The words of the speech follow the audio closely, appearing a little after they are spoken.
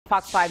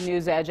Fox 5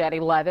 News Edge at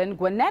 11.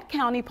 Gwinnett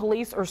County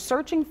Police are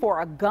searching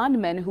for a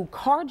gunman who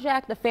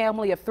carjacked a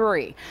family of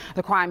 3.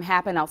 The crime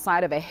happened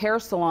outside of a hair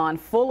salon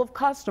full of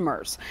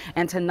customers.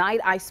 And tonight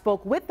I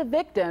spoke with the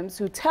victims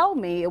who tell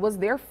me it was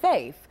their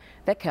faith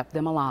that kept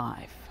them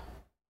alive.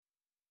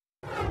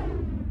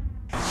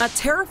 A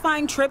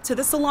terrifying trip to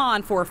the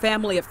salon for a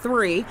family of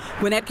 3.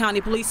 Gwinnett County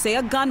Police say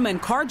a gunman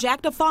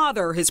carjacked a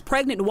father, his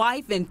pregnant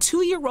wife, and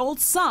 2-year-old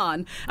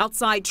son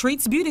outside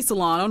Treat's Beauty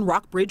Salon on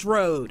Rockbridge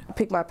Road. I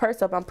picked my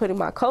purse up, I'm putting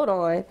my coat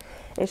on,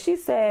 and she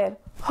said,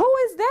 "Who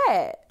is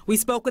that?" We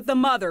spoke with the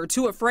mother,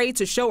 too afraid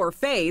to show her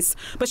face,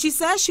 but she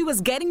says she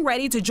was getting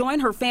ready to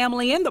join her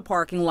family in the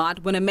parking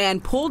lot when a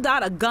man pulled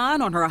out a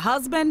gun on her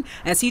husband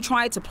as he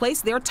tried to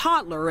place their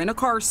toddler in a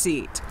car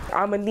seat.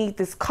 "I'm gonna need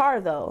this car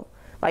though."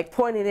 Like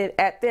pointed it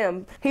at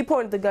them. He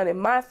pointed the gun in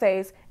my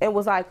face and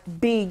was like,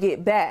 "B,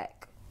 get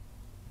back."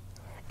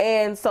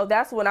 And so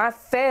that's when I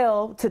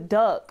fell to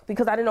duck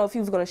because I didn't know if he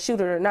was going to shoot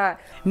it or not.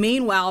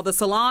 Meanwhile, the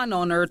salon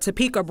owner,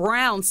 Topeka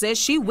Brown, says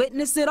she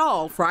witnessed it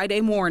all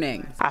Friday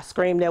morning. I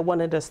screamed at one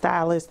of the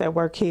stylists that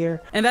work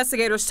here.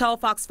 Investigators tell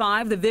Fox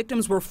 5 the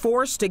victims were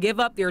forced to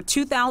give up their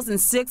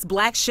 2006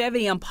 black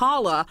Chevy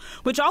Impala,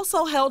 which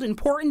also held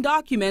important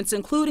documents,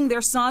 including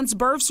their son's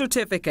birth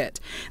certificate.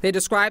 They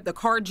described the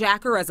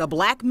carjacker as a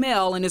black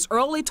male in his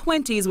early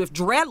 20s with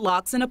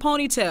dreadlocks and a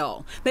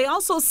ponytail. They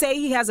also say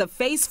he has a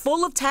face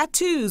full of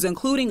tattoos,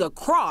 including a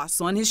cross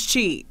on his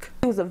cheek.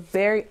 He was a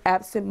very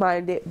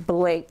absent-minded,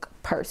 blank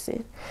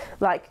person.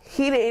 Like,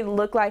 he didn't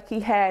look like he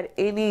had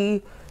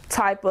any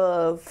type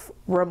of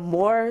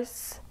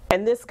remorse.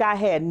 And this guy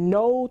had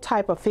no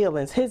type of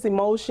feelings. His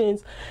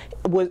emotions,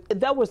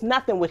 there was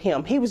nothing with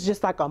him. He was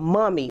just like a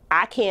mummy.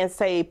 I can't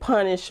say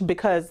punish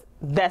because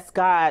that's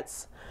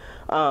God's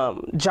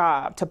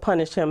job to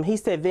punish him. He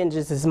said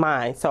vengeance is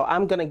mine, so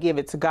I'm going to give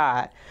it to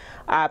God.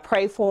 I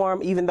pray for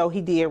him even though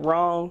he did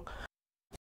wrong.